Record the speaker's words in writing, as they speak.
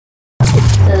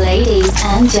Ladies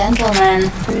and gentlemen,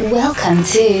 welcome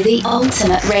to the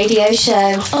ultimate radio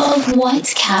show of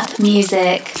Whitecap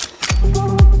Music.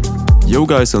 Yo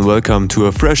guys, and welcome to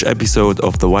a fresh episode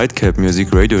of the Whitecap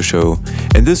Music Radio Show.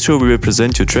 In this show we will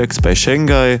present you tracks by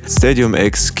Shanghai, Stadium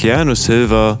X, Keanu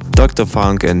Silva, Dr.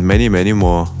 Funk and many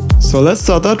more. So let's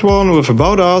start that one with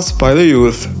About Us by The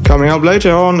Youth. Coming up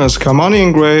later on is Kamani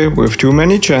and Gray with Too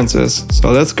Many Chances.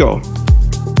 So let's go.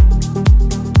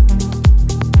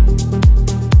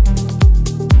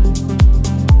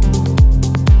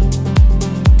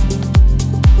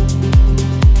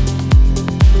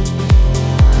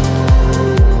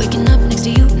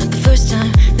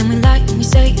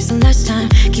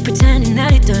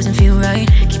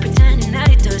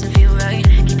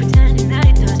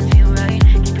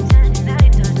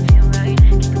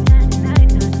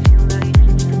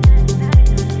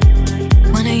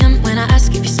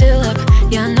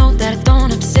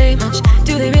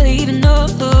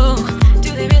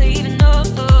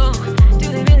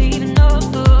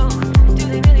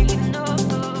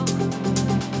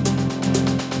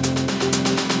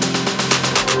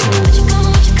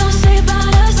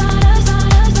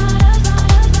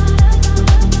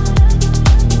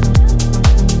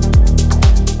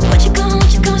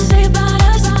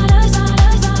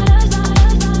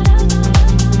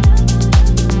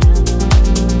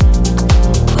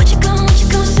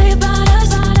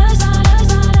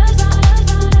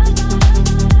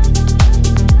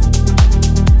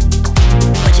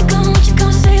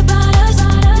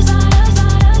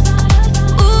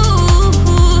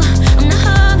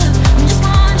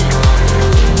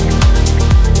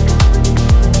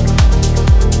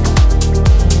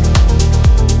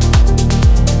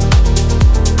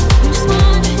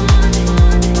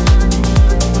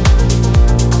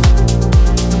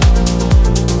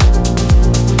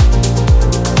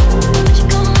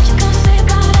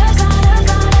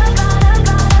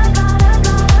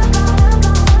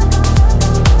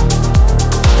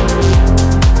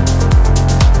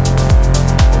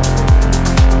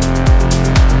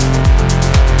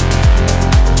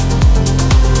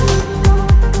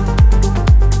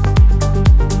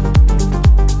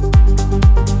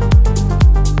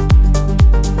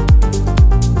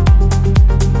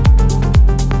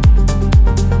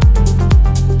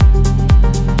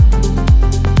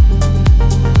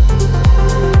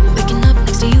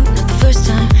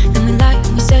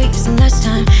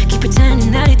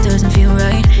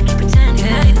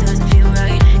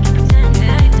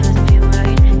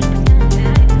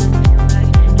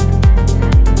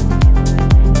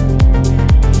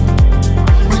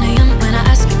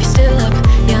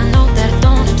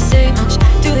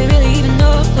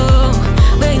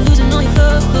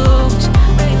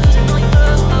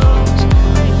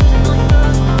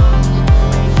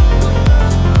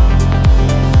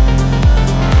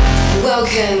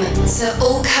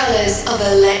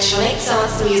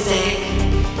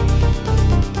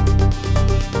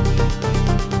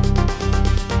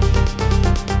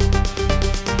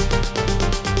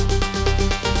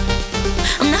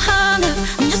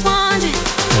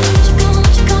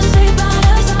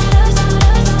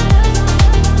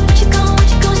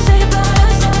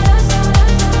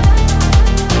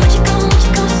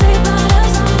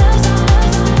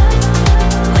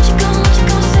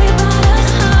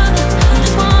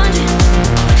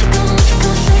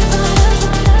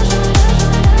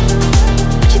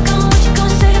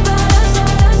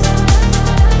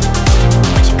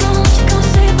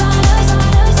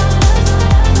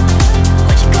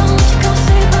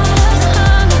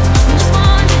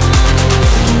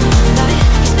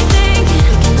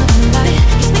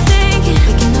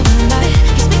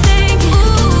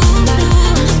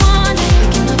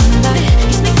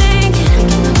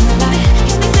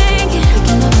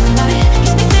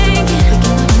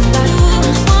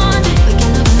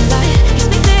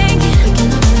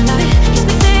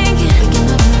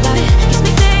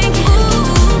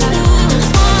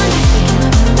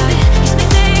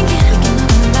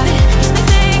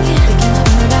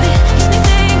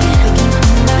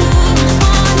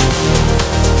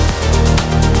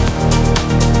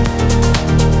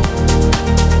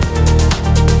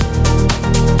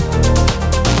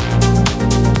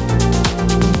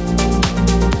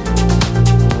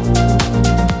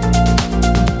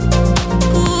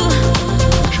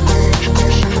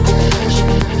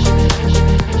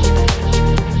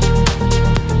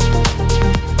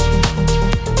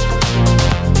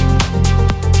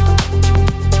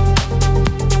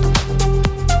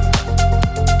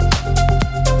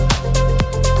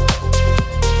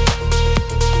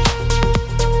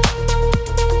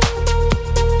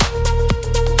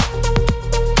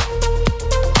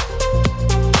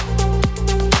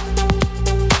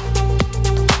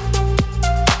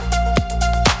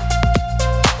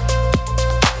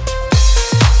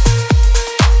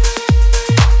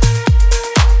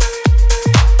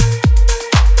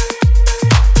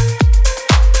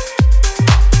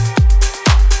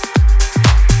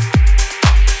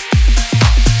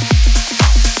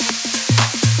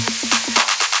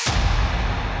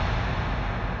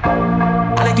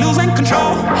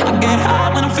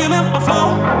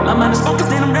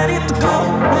 focused and I'm ready to go,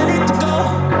 ready to go.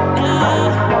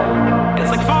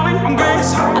 It's like falling from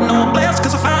grace. I know I'm blessed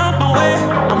cause I found my way.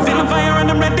 I'm feeling fire and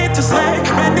I'm ready to slay,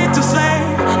 ready to slay.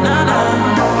 Nah,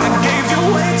 nah. I gave you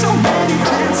way too many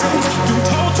chances. You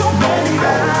told too many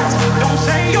lies. Don't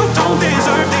say you don't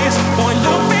deserve this. Boy,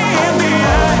 look me in the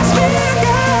eyes. We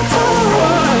got to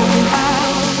work it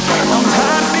out. I'm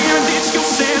tired of hearing these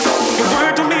excuses. Your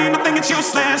word don't mean nothing, it's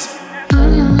useless.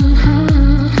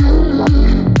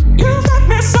 You got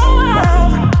me so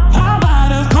out, I'm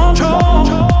out of control.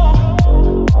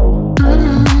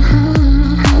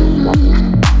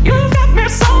 You got me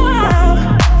so out,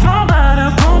 I'm out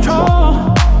of control.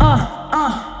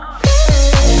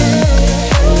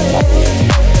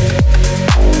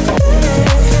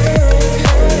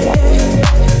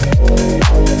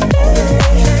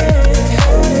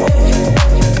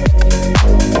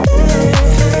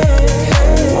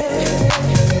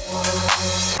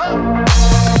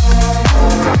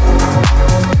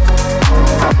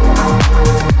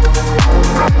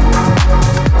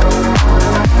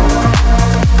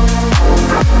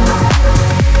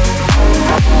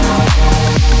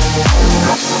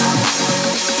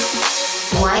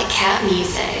 Whitecap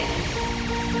Music.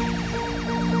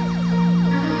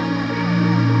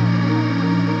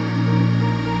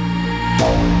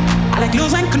 I like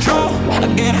losing control. I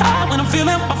get high when I'm feeling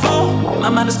my flow. My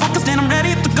mind is focused and I'm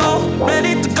ready to go,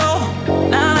 ready to go.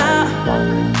 Nah, nah.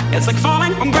 It's like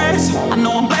falling from grace. I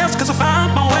know I'm blessed cause I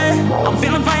found my way. I'm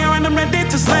feeling fire and I'm ready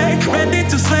to slay, ready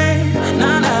to slay.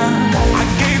 Nah, nah. I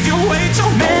gave you way too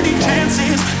many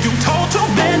chances. You told too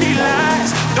many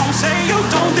lies. Don't say you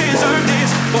don't deserve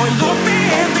this. Boy, look me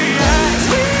in the eyes.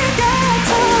 We got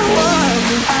to work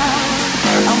it out.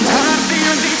 I'm tired of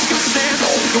hearing these excuses.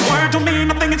 Your word don't mean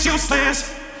nothing, it's useless.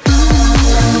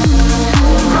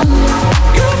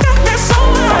 You got me so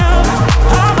out,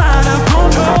 I'm out of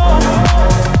control.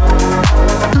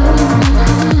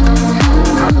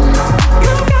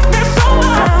 You got me so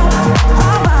out,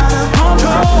 I'm out of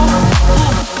control.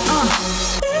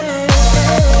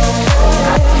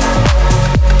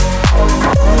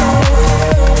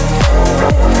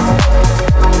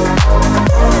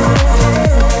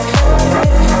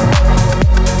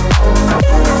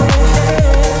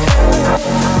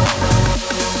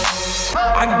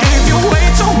 I gave you way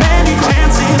too many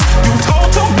chances. You told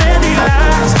too many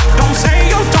lies. Don't say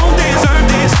you don't deserve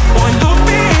this. Boy, look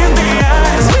me in the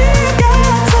eyes. We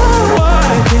got to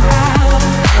work it out.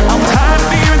 I'm tired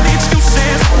of hearing these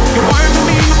excuses. Your word to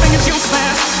me, nothing is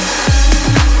useless.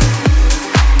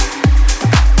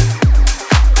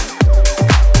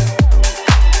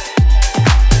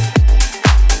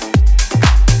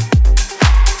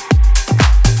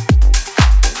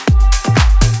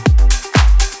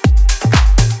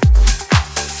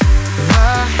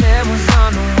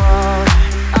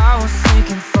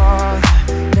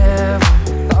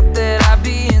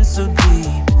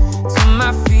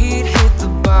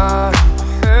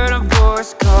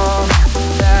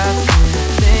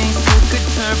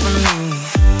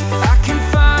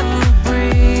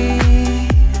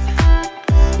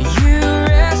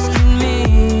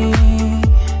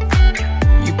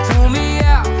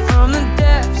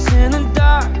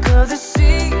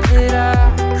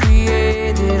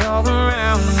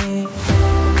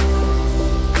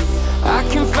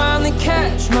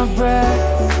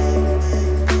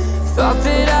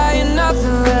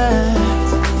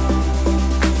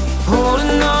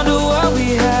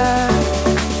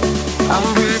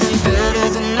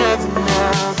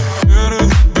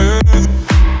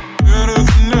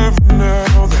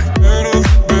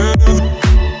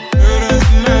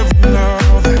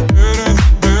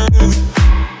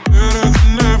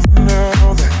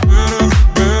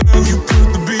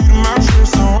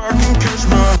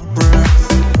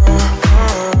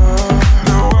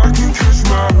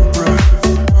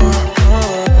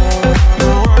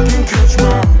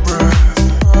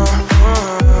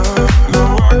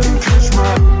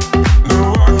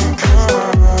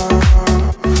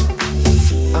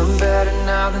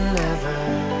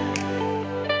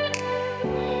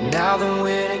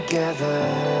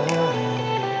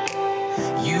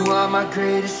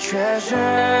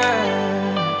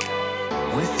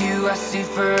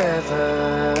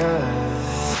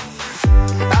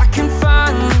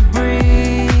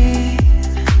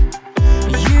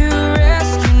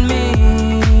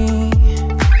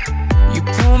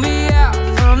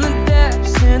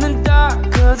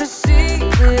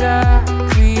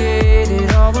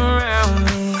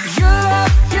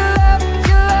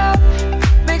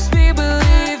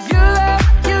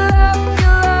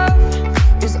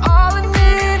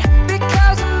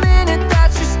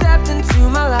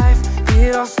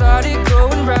 It all started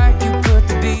going right. You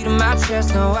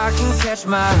chest, now I can catch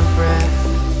my breath.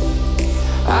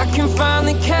 I can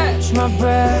finally catch my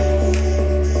breath.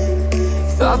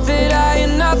 Thought that I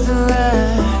had nothing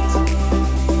left,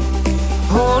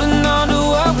 holding on to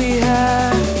what we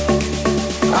had.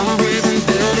 I'm breathing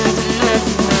better than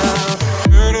ever now.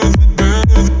 Better than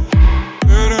ever now.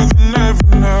 Better than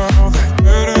ever now.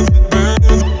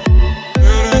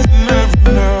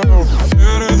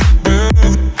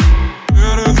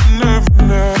 Better than ever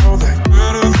now.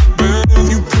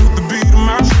 You put the beat in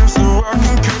my chest so I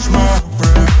can catch my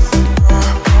breath.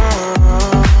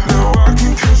 Now I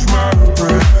can catch my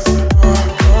breath.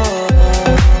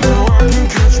 Now I can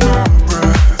catch my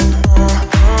breath.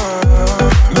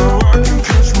 Now I can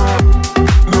catch my.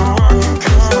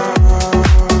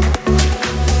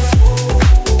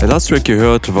 The last track you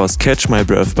heard was Catch My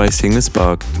Breath by Single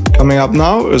Spark. Coming up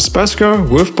now is Besker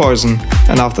with Poison,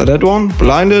 and after that one,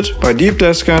 Blinded by Deep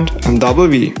Descent and Double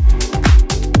V.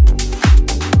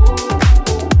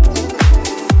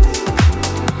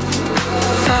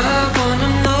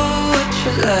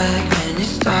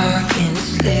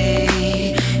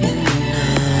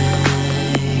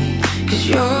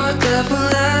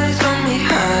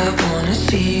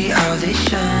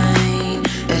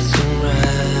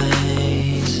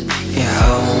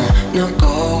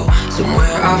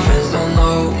 Somewhere our friends don't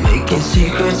know, making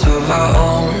secrets of our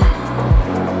own.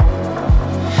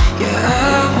 Yeah,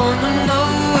 I wanna know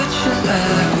what you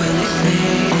like when it's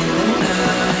late in the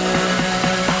night.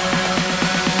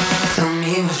 Tell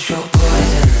me what's your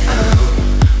poison.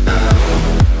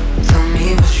 Tell me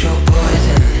what's your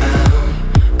poison.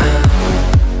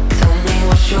 Tell me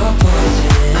what's your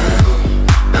poison.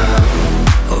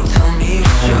 Oh, tell me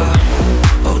what's your.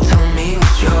 Oh, tell me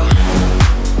what's your.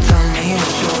 Tell me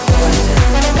what's your poison.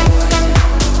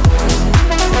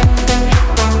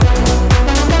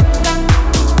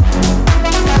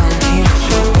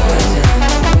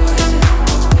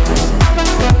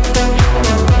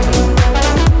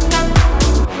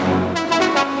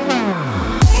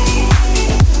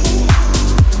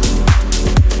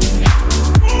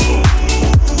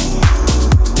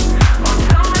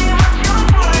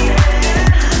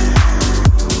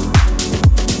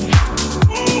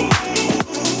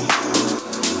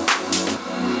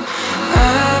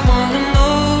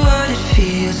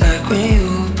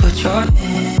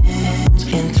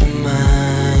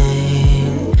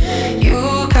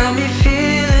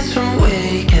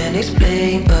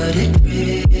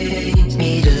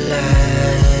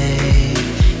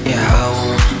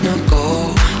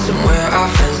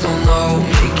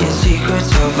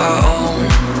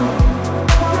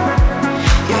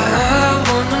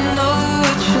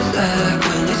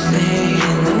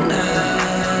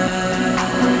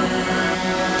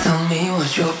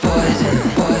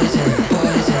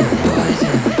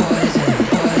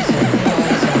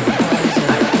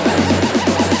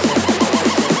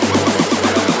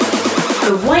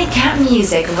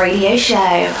 Music radio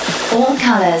show. All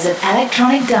colours of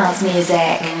electronic dance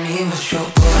music.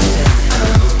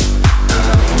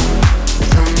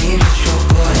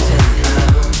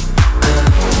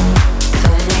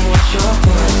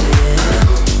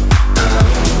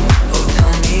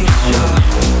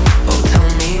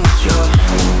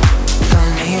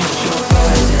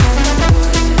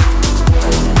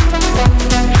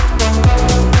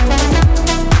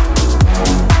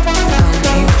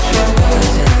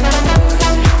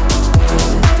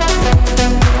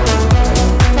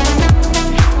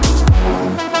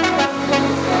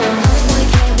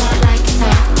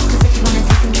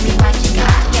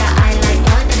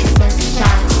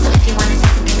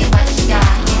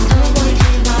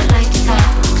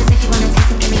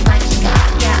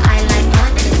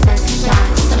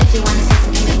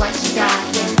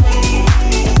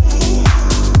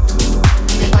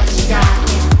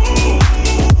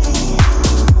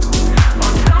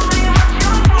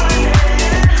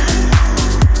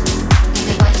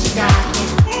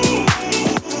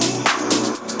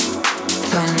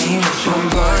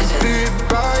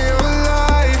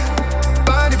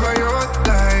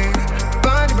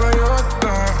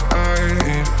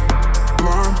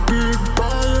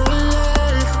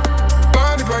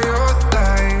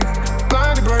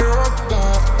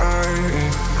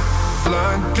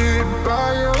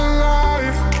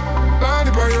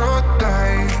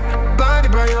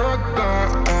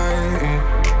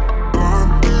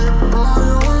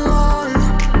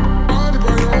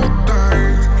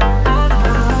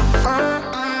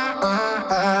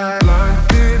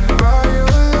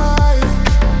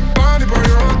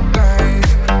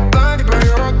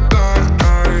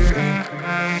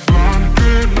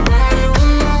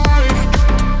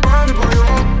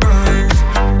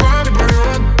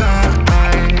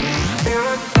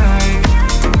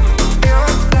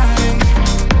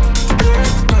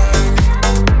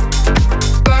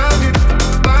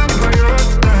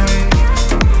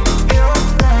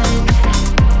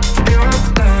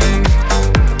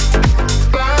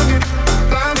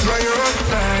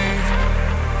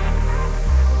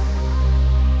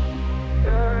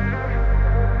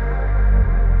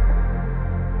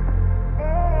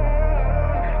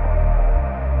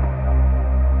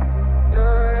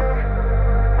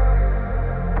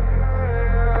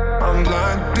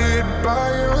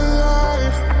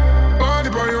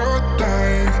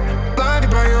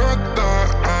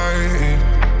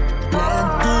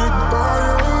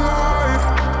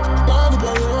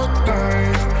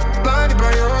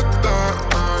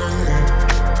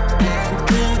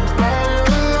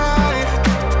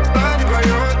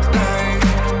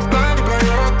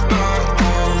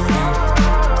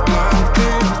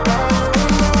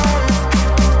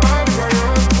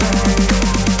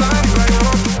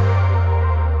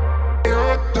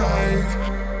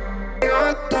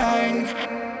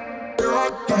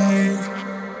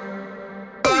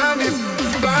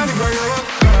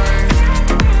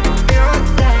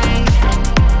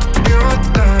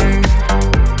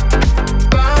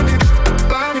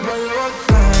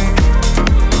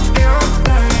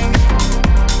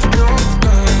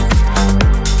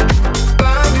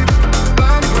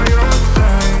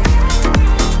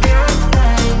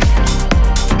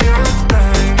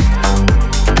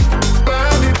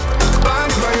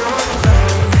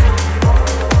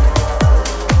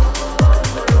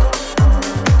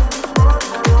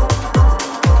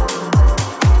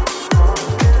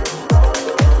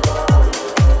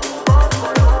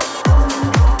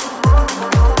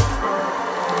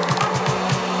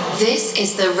 This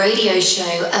is the radio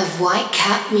show of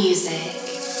Whitecap Music.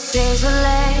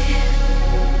 Désolé,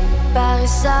 Paris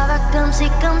ça va comme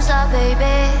ci comme ça,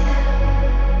 baby.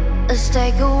 Let's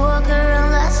take a walk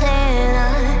around la Seine.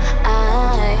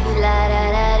 La da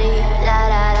da dee, la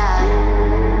da da.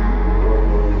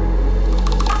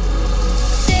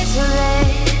 Désolé,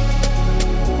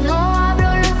 no hablo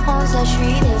le français, je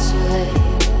suis désolé.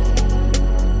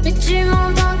 Mais tu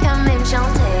m'entends quand même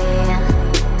chanter.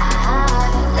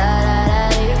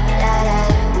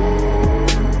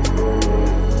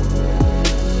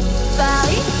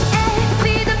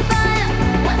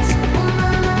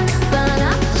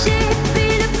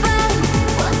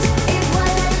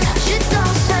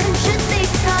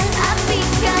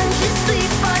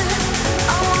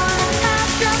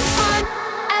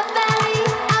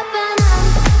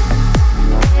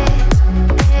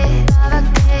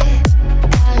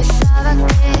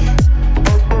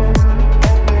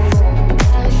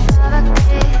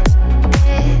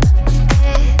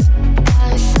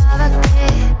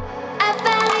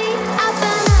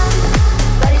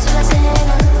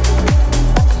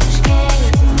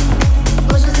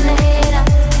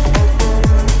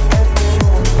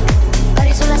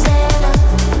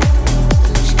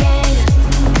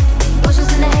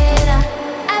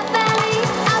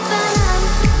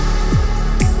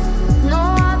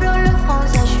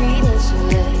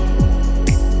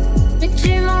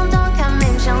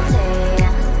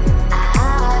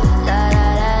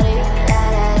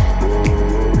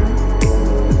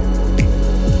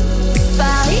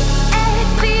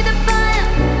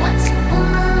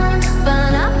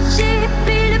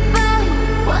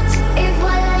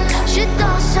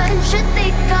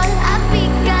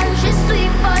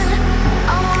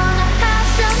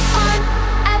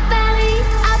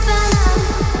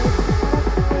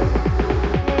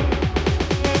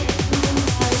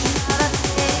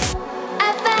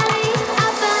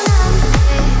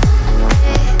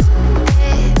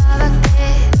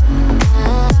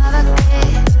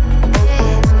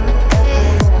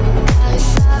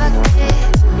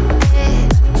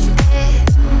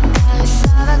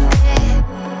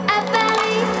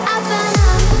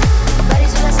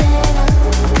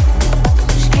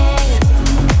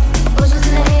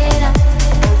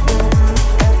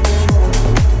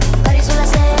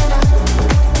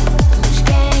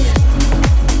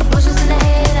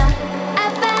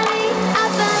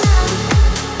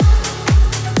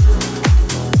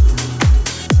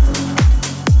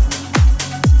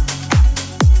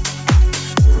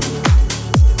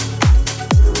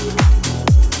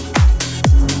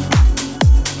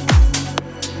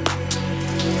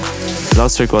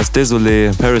 Last track was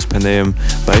Désolé, Paris per Name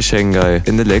by Shanghai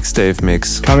in the Lex Dave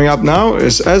mix. Coming up now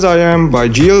is As I Am by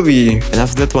GLV. And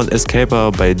after that one, Escaper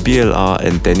by BLR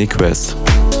and Danny Quest.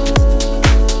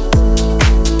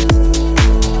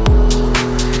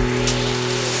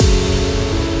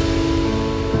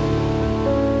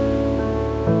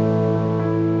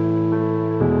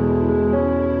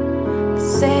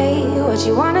 Say what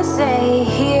you wanna say,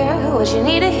 hear what you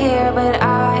need to hear, but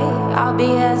I'll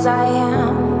be as I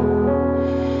am.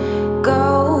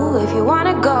 Go if you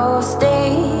wanna go,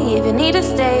 stay if you need to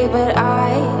stay, but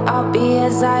I'll be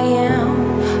as I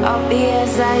am. I'll be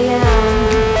as I am.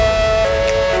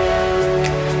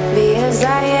 Be as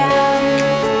I am.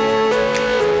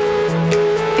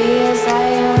 Be as I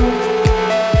am.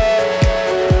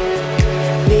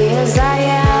 Be as I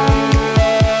am.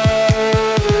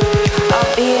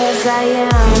 I'll be as I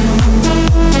am.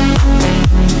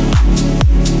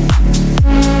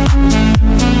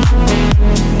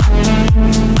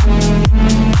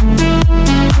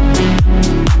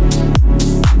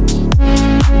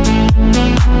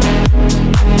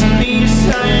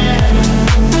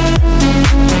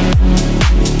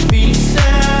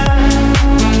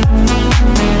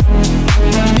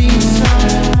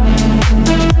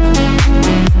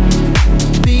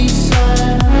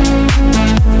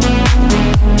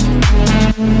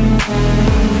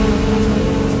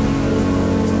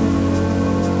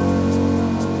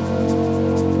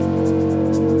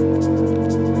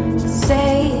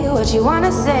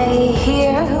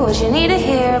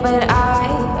 here, but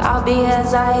I'll be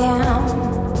as I am.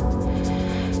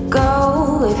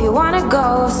 Go if you wanna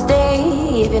go, stay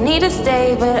if you need to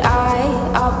stay, but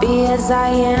I'll be as I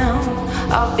am.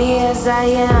 I'll be as I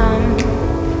am.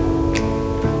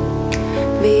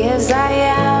 Be as I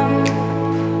am.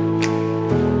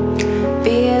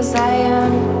 Be as I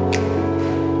am.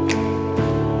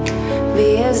 Be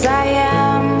as I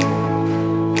am.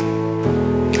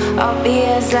 I'll be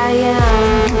as I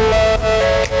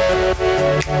am.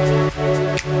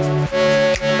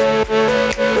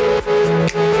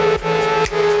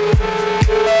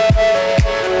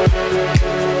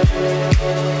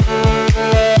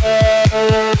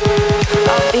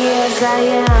 I'll be as I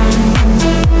am.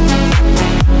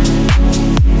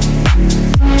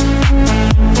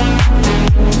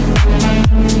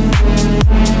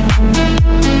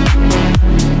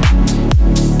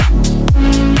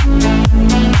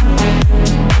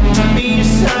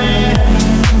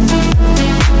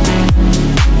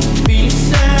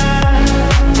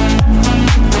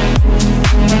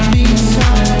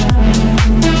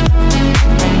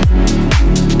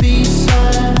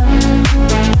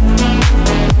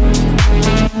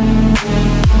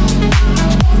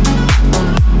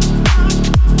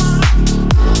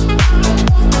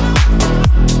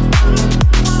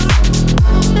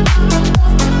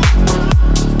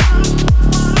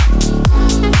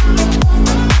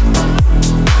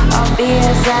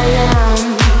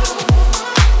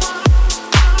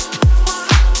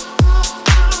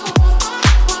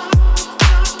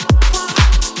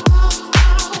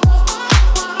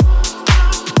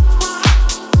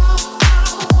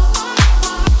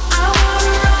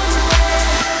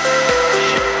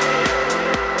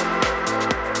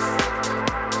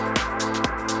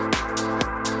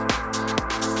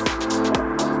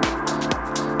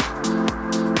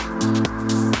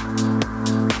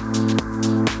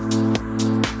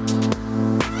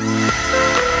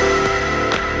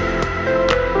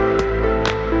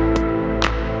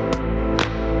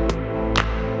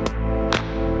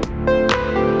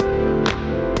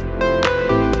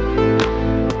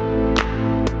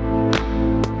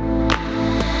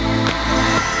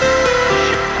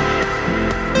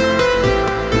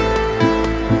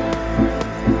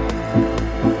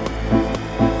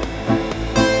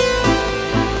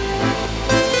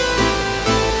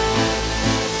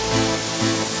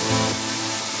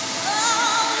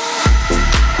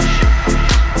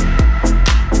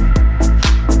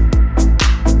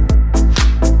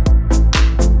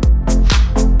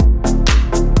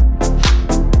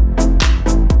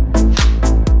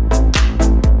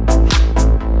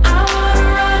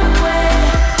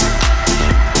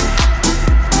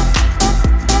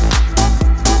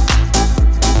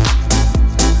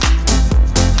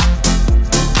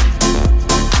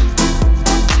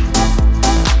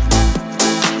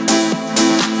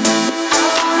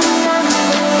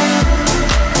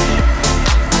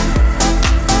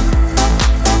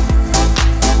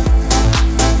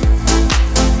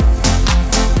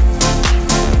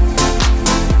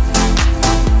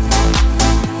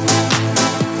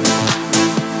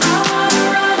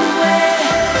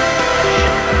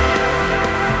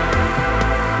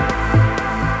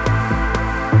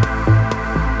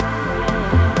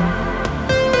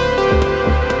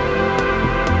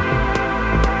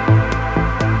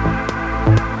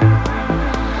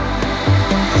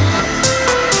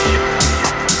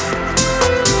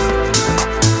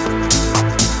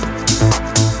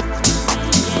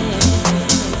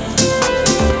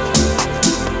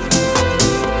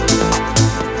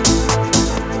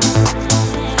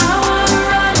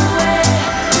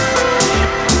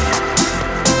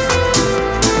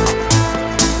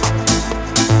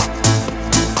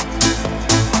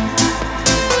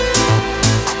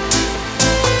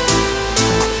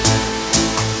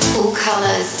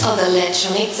 Of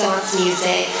electronic dance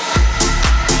music.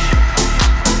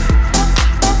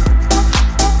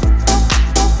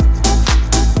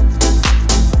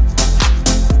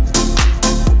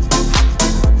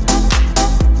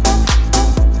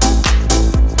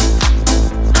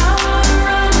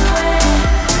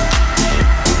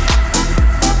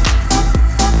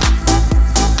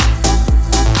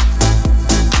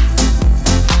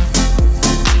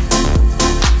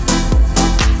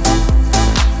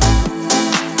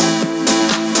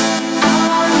 I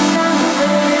wanna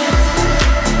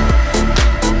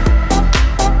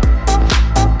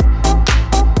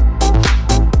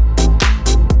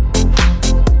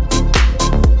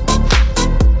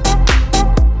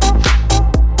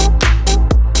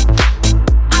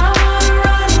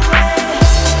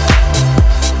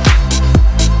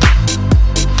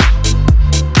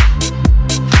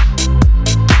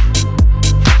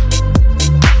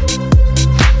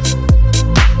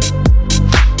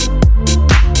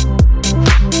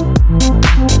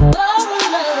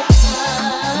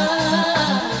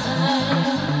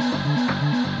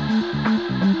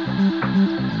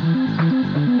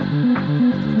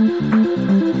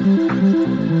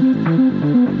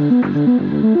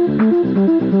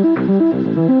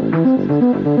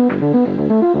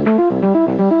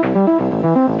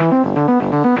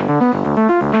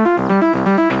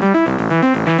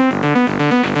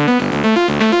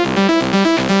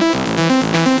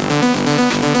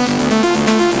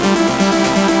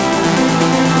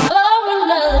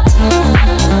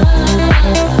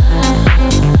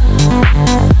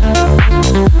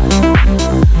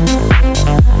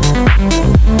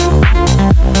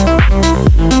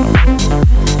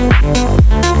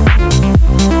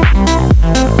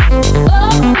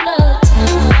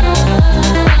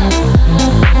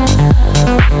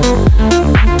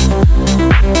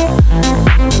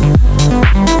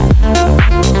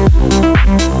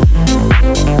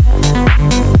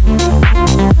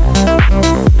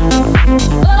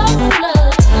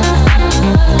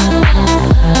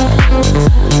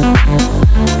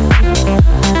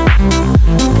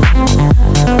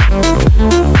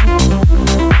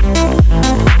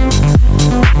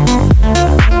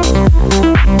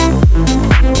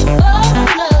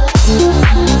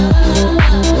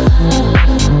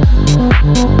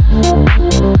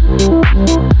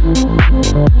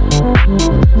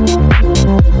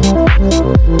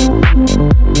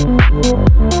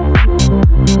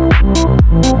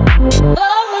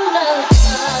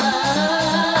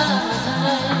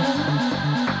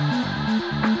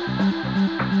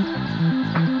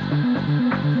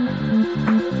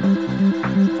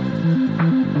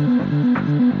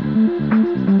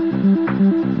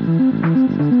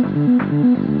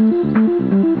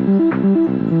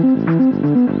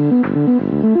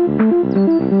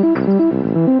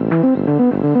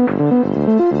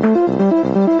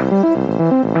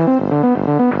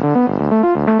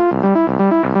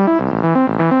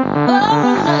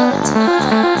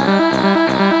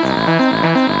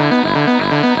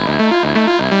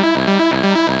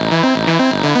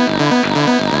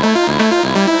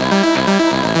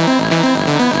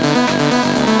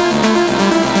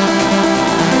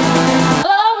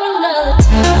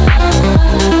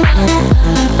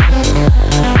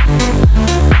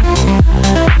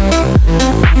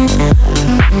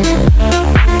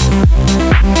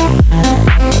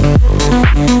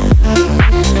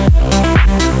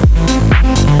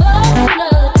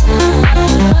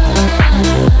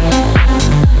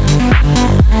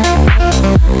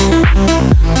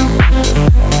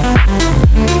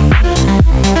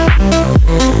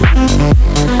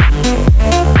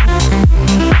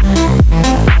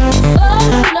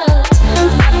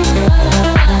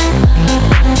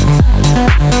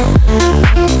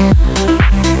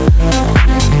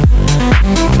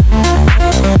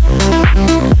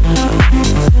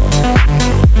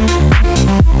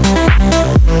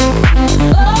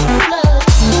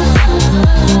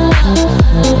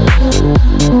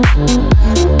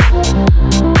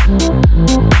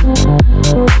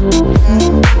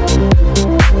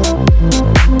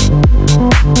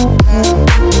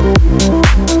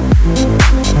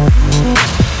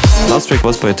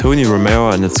by Tony Romero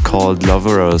and it's called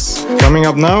Loveros. Coming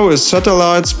up now is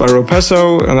Satellites by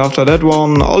Ropesso, and after that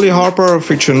one, Ollie Harper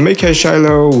featuring Mickey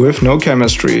Shiloh with No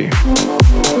Chemistry.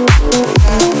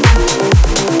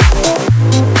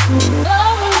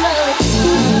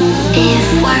 If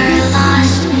we're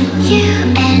lost, you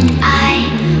and I,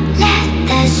 let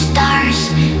the stars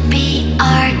be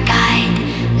our guide.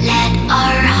 Let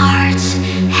our hearts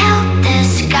help the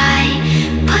sky,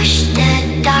 push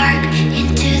the dark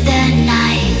into the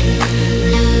night.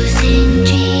 Losing G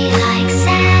like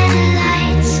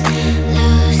satellites,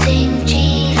 losing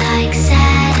G like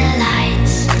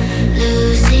satellites,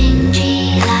 losing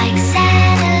G like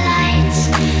satellites,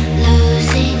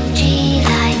 losing G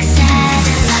like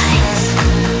satellites.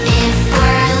 If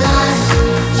we're lost,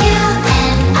 you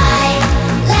and I,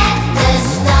 let the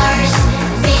stars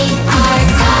be our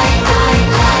guide.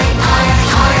 Let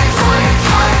our hearts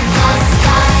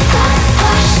help the sky,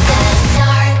 push the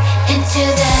dark into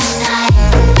the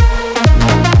night.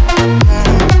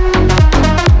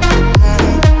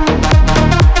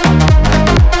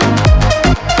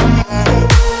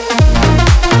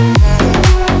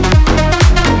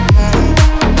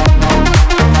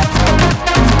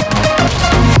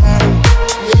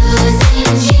 Losing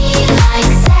G like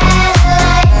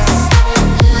satellites,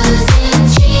 losing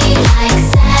G like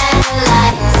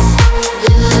satellites,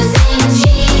 losing G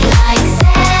like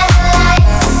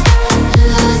satellites,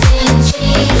 losing G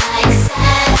like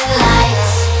satellites.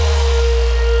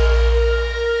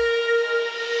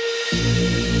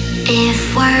 If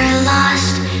we're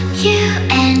lost, you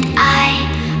and I,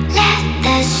 let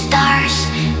the stars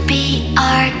be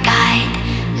our guide.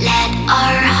 Let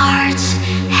our hearts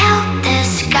help the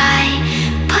sky,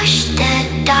 push the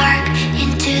dark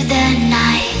into the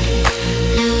night.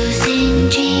 Losing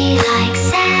G like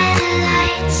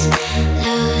satellites,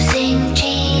 losing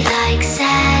G like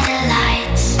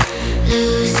satellites,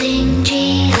 losing G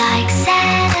like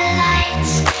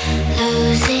satellites,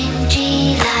 losing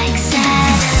G like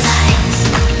satellites.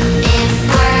 If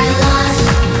we're lost,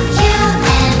 you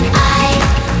and I,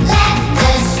 let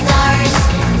the stars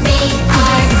be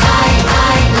our guide.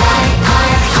 Let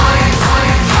our hearts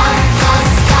help the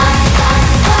sky,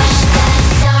 push the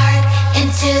dark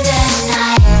into the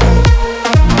night.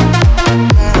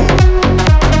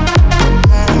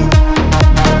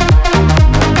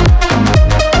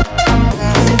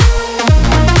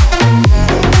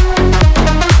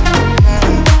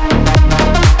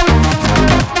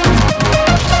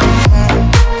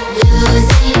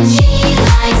 Losing G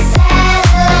like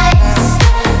satellites,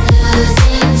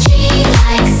 losing G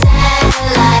like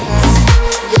satellites,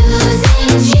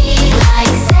 losing G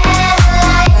like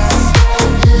satellites,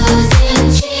 losing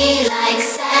G like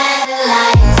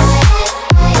satellites.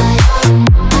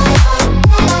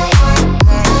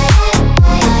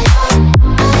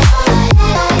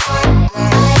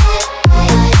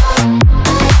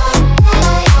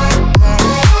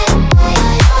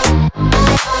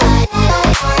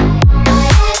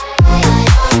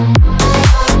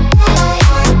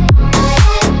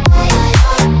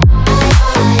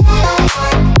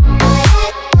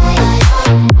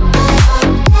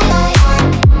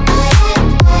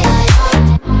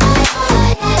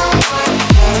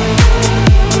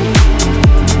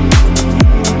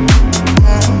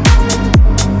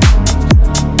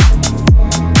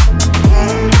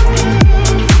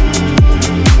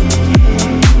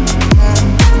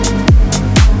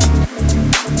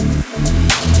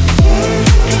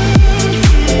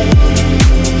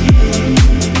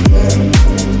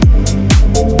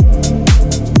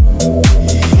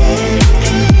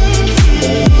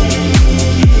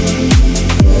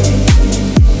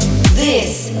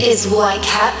 This is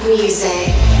Whitecap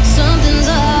Music. Something's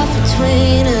off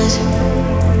between us.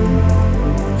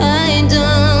 I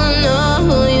don't know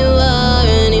who you are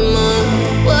anymore.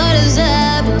 What has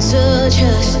happened to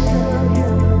trust?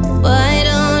 Why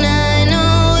don't I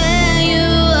know where you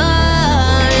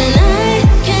are? And I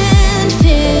can't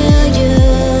feel you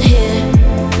here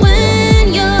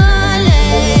when you're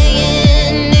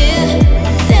laying near.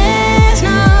 There's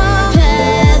no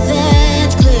path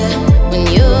that's clear when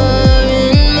you're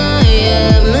in my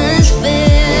atmosphere.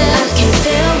 I can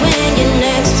feel when you're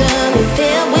next to me,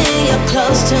 feel when you're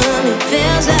close to me.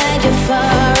 Feels like you're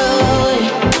far away.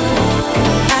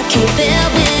 I can feel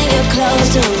when you're close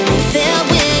to me, feel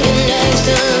when you're next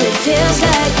to me. Feels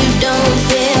like you don't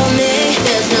feel me.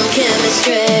 There's no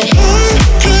chemistry. I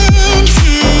can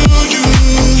feel you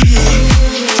here.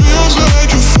 Feels like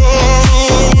you're far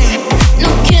away.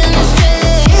 No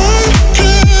chemistry. I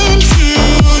can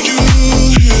feel you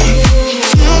here.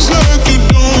 Feels like you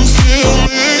don't feel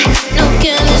me. No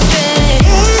chemistry.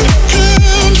 I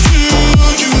can feel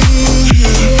you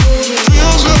here.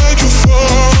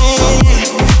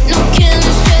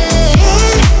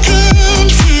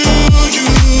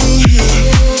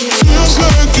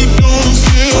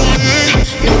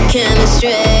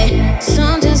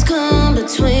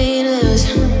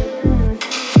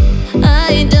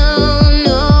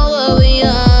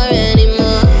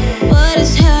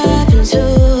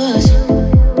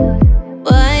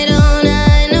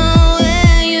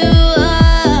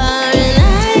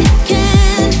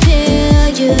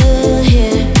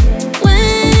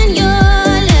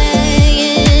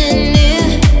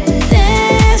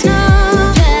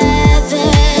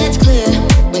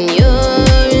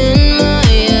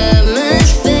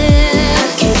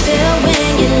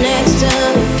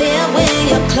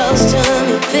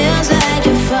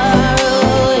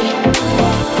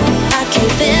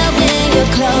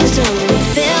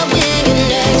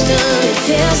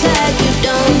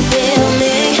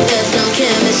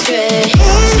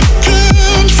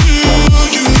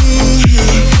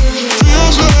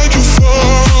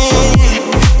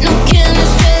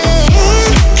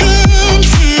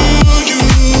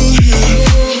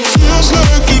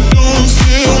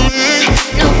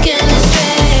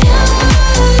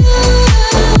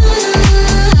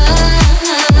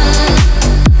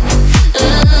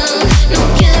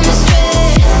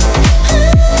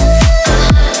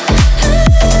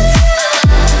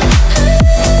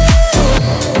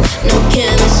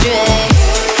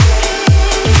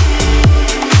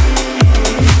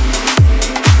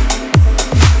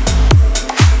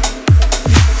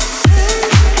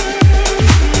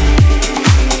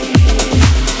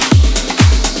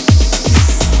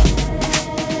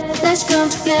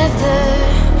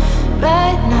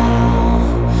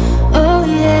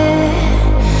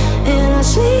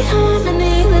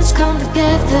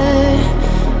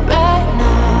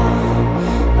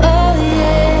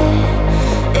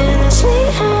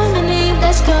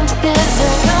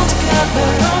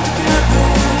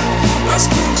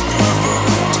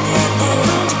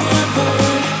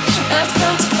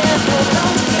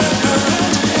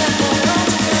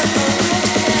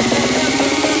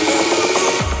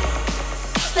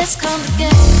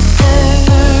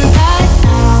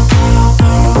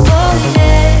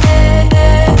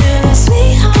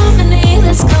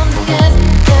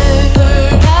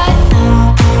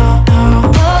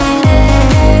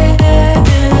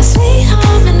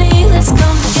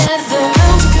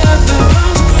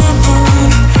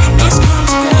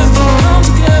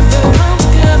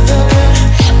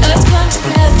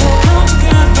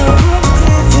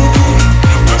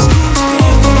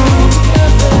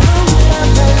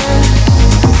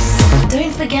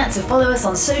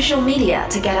 social media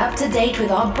to get up to date with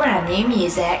our brand new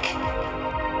music.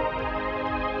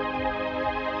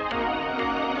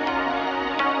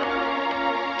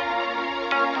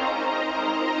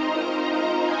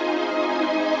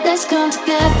 Let's come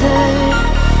together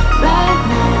right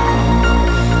now.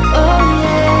 Oh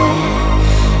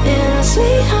yeah, in a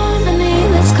sweet harmony.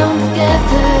 Let's come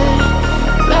together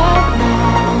right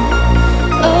now.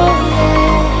 Oh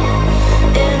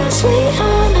yeah, in a sweet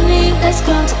harmony. Let's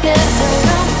come together.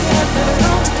 Come together.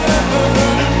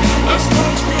 Let's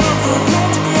come together.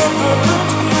 Come together. Come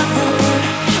together.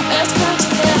 Let's come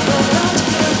together. Come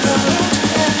together.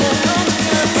 Come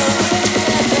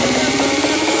together.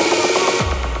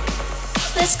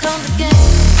 Let's come together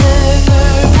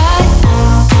right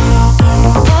now.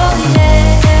 Oh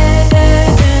yeah,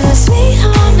 in a sweet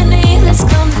harmony. Let's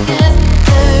come together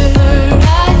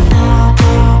right now.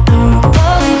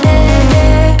 Oh yeah,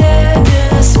 in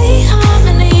a sweet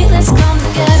harmony. Let's come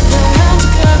together. Come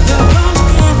together. Come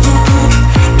together.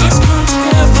 Let's come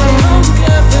together. Come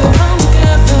together. Come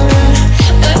together.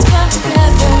 Let's come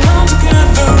together. Come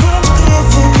together. Come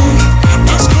together.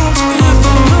 Let's come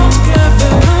together. Come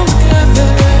together. Come together.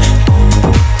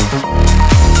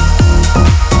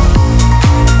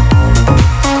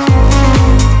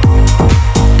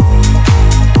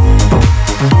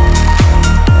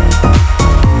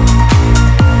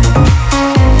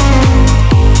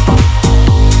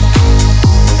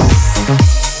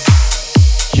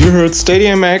 You heard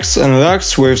Stadium X and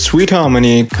Lux with Sweet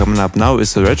Harmony. Coming up now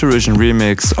is the Retrovision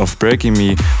remix of Breaking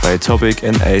Me by Topic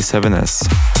and A7S.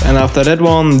 And after that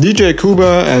one, DJ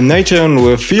Kuba and Nathan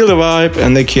with Feel the Vibe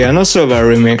and the Keanu Silva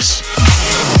remix.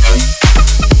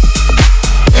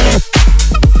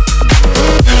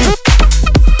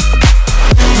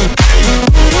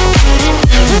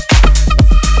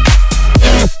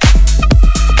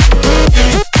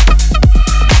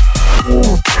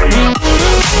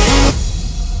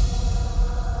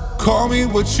 Call me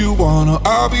what you wanna,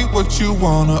 I'll be what you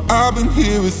wanna. I've been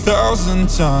here 1,000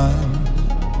 times.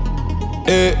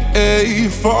 Hey,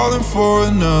 falling for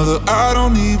another, I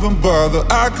don't even bother.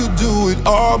 I could do it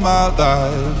all my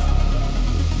life.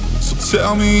 So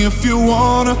tell me if you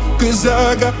wanna, cause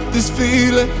I got this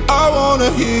feeling. I wanna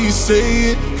hear you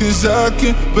say it, cause I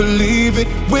can't believe it.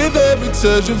 With every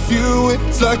touch of you,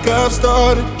 it's like I've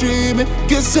started dreaming.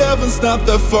 Guess heaven's not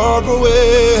that far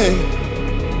away.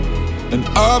 And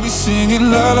I'll be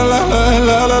singing la la la la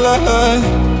la la la la.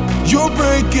 You're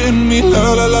breaking me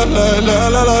la la la la la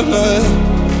la la la.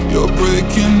 You're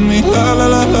breaking me la la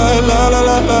la la la la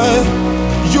la la.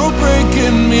 You're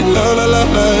breaking me la la la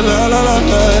la la la la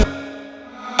la.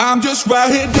 I'm just right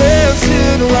here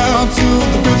dancing around to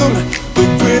the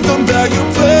rhythm that you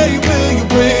play when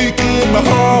you're breaking my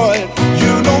heart.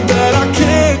 You know that I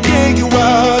can't get you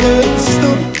out of the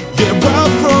system. Yeah,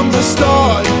 right from the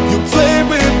start, you play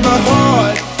with my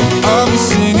heart. I'll be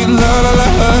singing la la la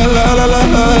la la la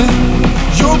la.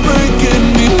 You're breaking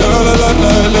me la la la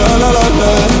la la la la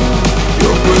la.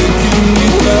 You're breaking me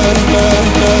la la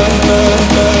la la la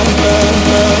la la la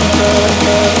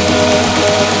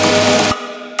la.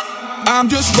 I'm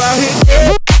just right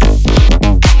here.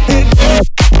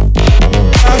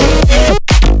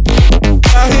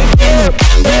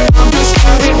 I'm just right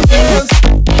here.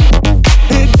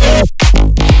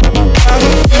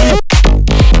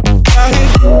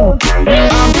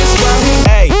 I'm just right here.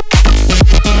 Hey.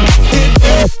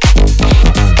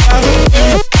 I'm just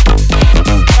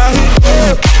right here.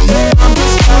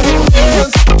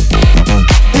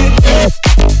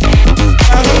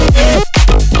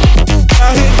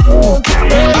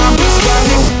 I'm just right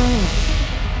here.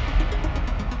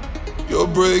 You're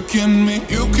breaking me.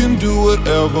 You can do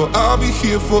whatever. I'll be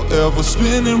here forever,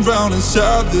 spinning round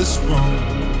inside this room.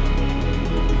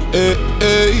 Hey,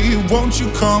 won't you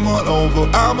come on over?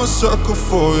 I'm a sucker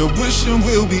for you, wishing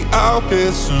we'll be out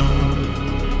here soon.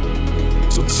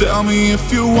 So tell me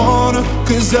if you wanna,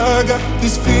 cause I got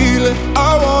this feeling.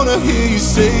 I wanna hear you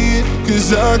say it,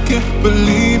 cause I can't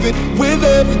believe it. With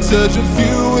every touch of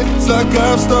you, it's like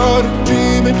I've started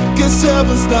dreaming. Guess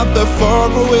heaven's not that far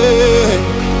away.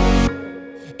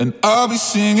 And I'll be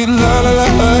singing la la la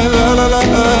la la la la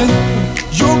la.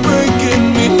 You're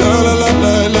breaking me la la la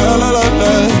la la la la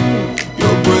la.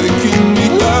 You're breaking me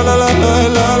la la la la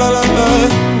la la la la.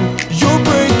 You're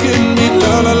breaking me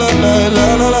la la la la la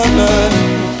la la la.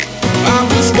 I'm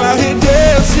just right here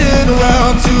dancing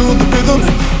around to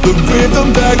the rhythm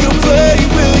that you play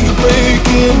when you're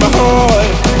breaking my heart.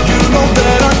 You know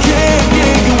that I can't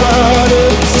get you out of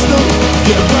the system.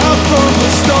 Yeah, right from the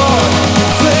start, you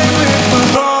play with my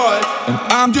heart, and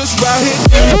I'm just right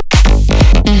here.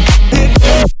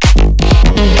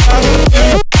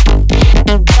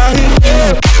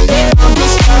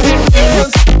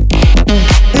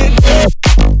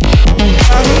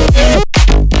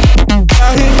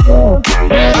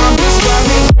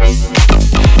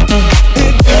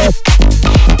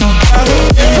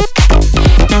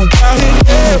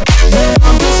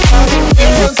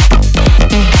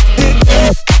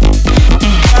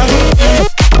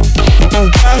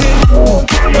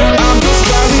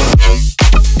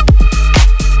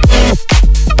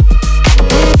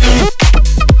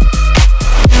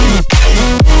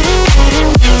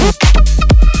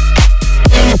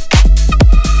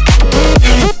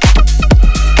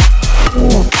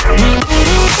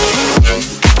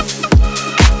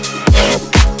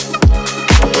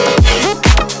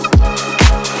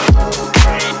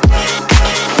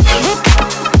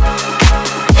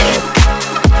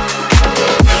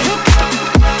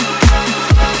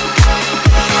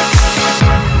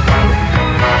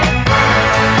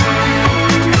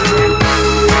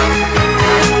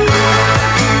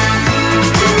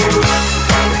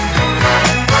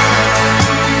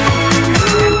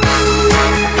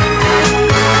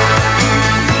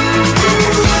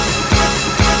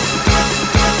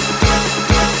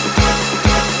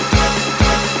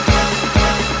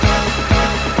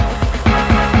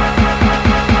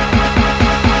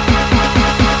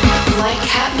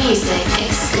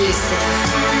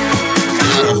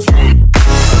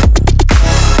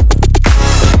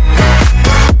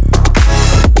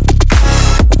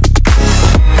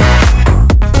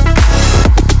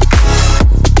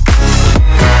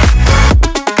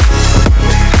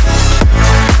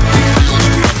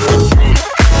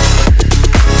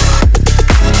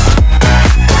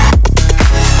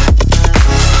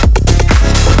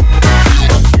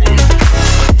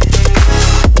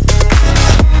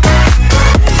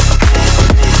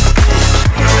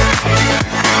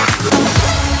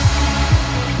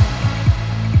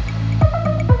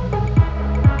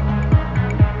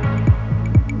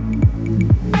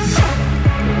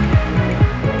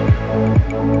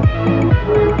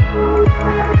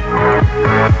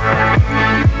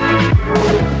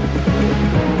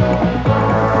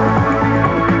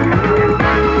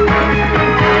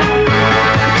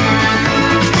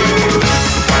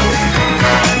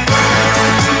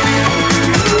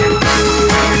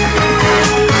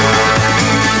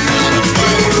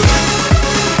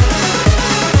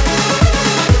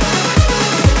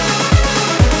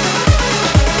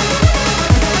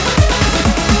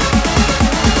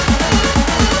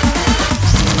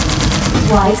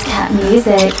 Whitecap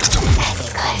Music.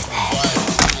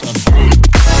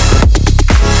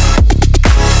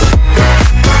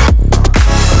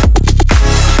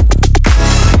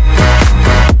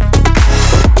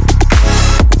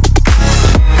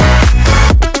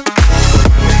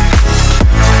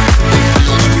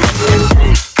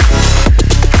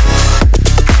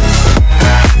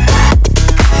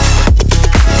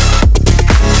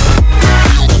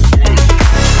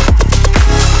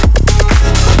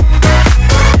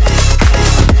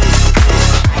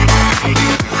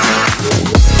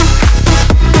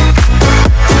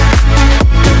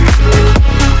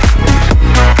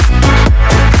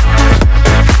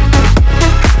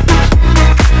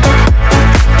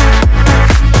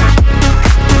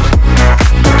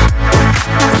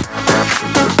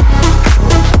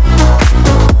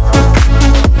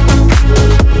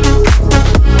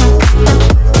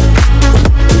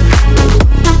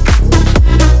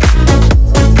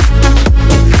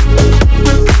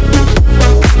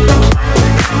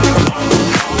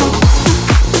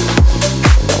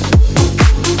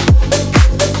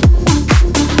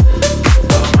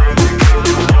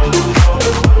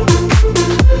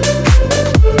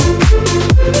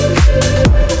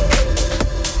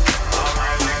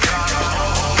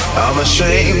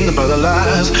 ashamed by the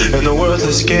lies and the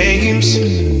worthless games,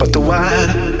 but the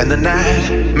wine and the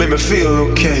night made me feel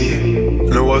okay.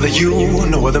 No other you,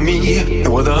 no other me,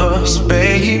 no other us,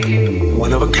 babe.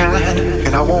 One of a kind,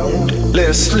 and I won't let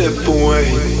it slip away.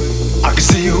 I can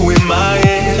see you in my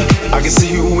head, I can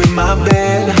see you in my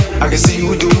bed, I can see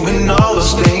you doing all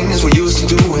those things we used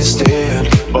to do instead.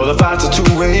 All the fights at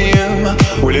 2 a.m.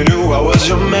 when you knew I was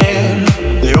your man.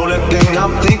 The only thing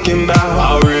I'm thinking about,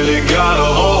 I really gotta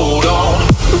hold on.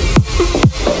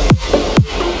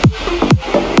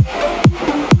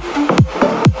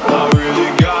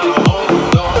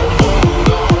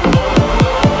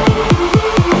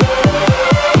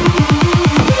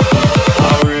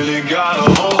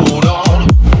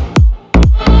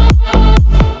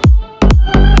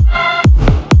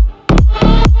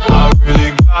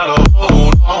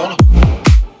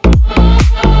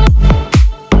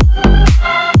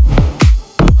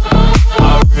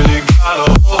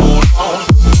 Hold on.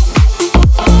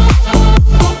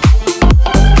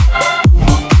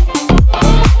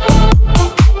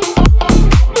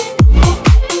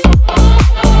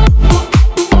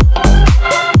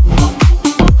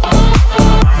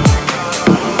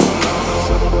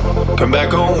 Come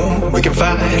back home, we can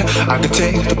fight. I can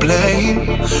take the blame.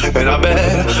 And I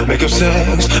bet make up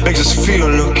sex makes us feel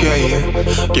okay.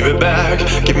 Give it back,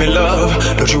 give me love,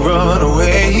 don't you run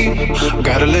away.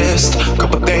 Got a list,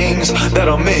 couple things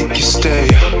that'll make you stay.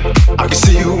 I can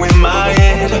see you in my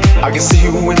head, I can see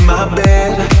you in my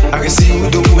bed. I can see you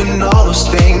doing all those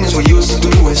things we used to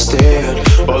do instead.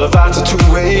 All the fights at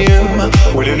 2 a.m.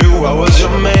 when you knew I was your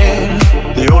man.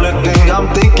 The only thing I'm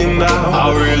thinking about,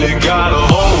 I really gotta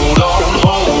hold on,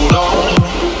 hold on.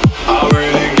 I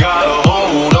really gotta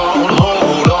hold on,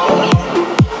 hold on.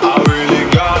 I really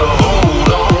gotta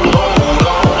hold on, hold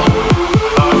on.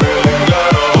 I really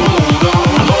gotta hold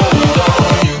on, hold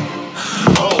on you,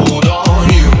 hold on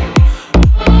you.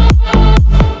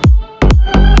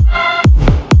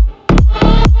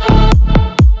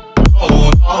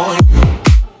 Hold on you.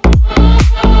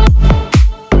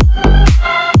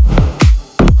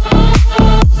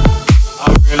 I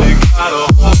really gotta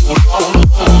hold on, hold on.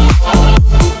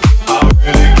 I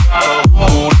really gotta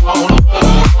hold on, hold on.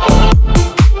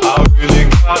 I really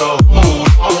gotta hold on,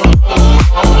 hold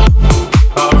on.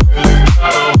 I really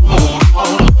gotta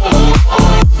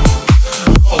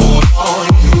hold on, hold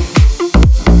on you.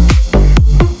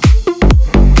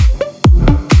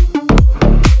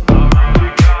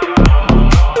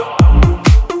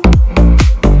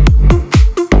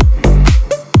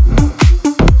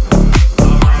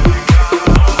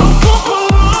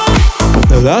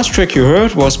 The last track you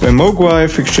heard was by Mogwai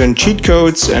featuring Cheat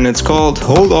Codes and it's called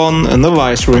Hold On in the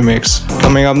Vice remix.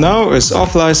 Coming up now is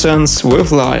Off License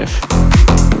with Live.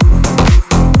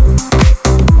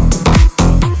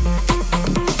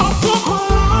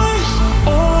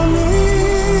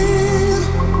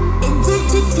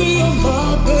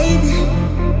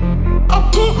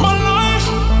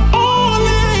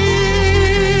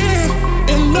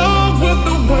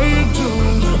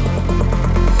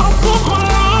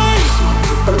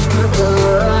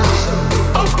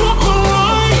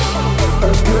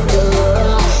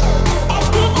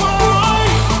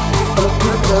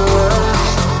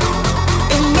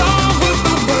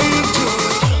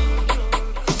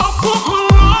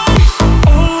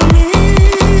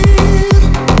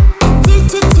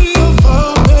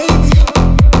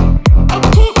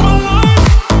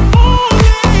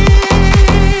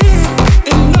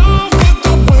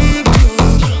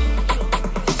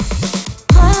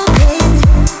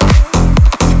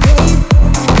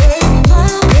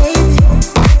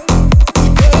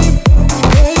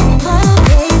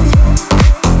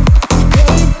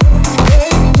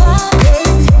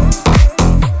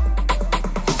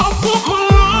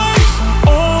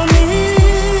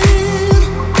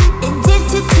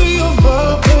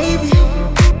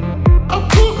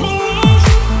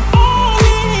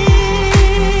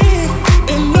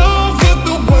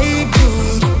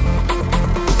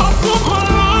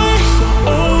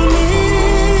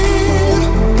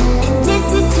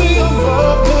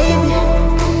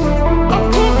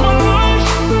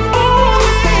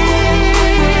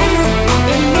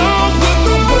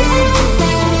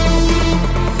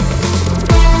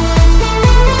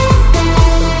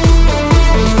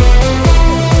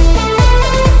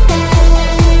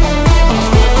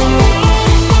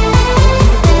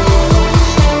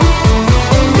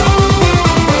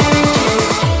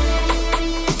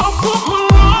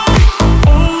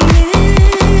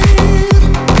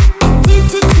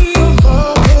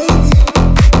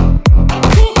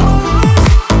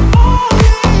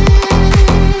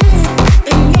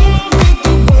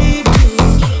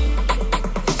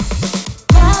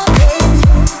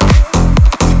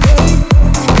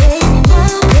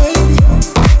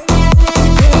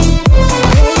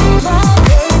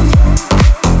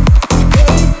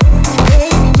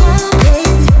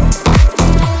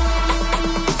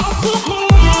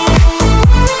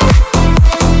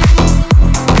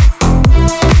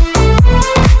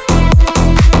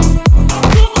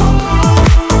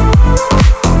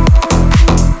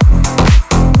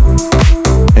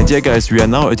 Yeah guys, we are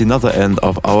now at another end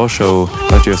of our show,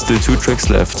 but we have still 2 tracks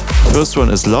left. First one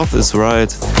is Love Is Right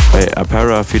by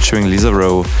Apara featuring Lisa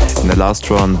Rowe, and the last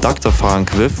one Dr.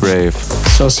 Funk with Rave.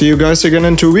 So see you guys again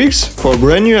in 2 weeks for a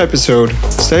brand new episode.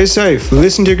 Stay safe,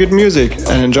 listen to good music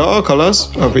and enjoy our colors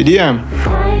of EDM.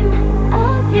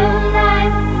 Of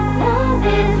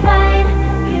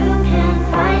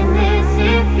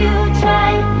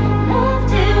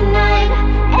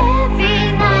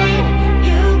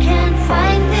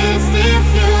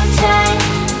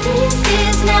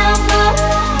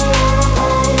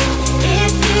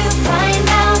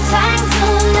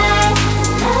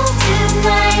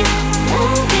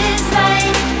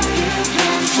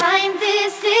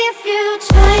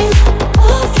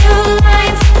your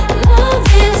life, love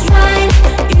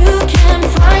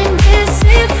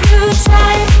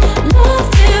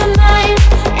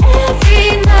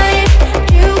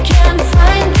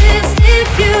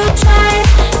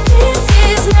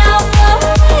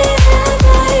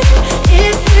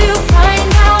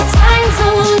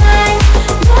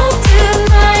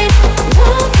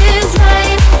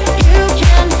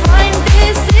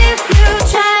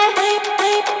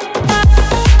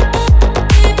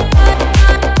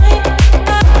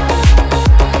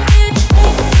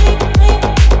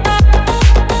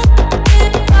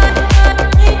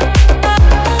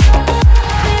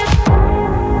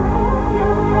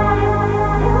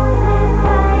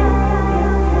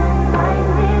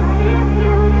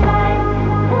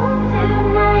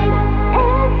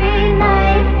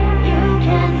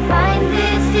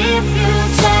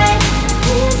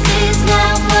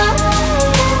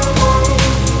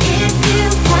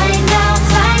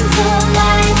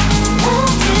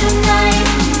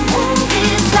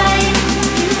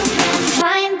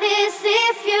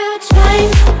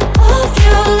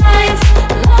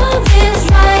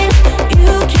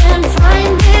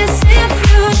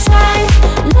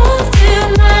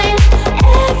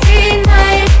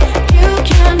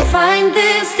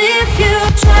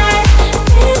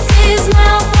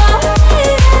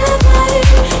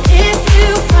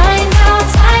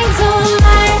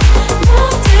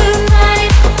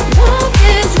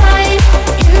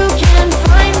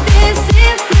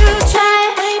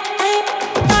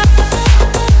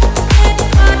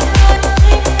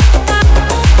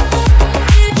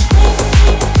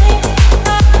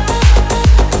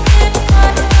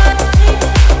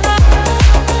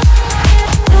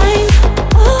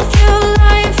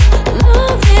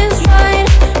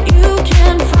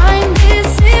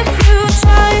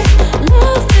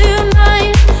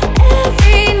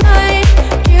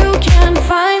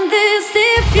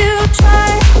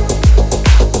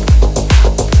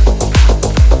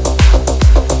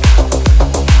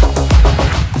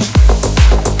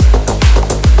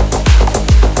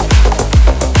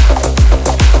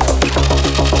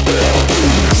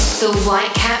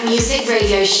Whitecap Music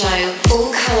Radio Show.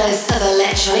 All colors of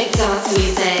electronic dance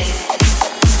music.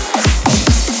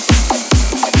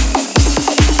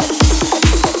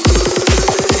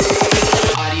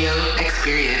 Audio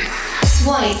experience.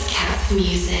 Whitecap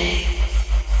Music.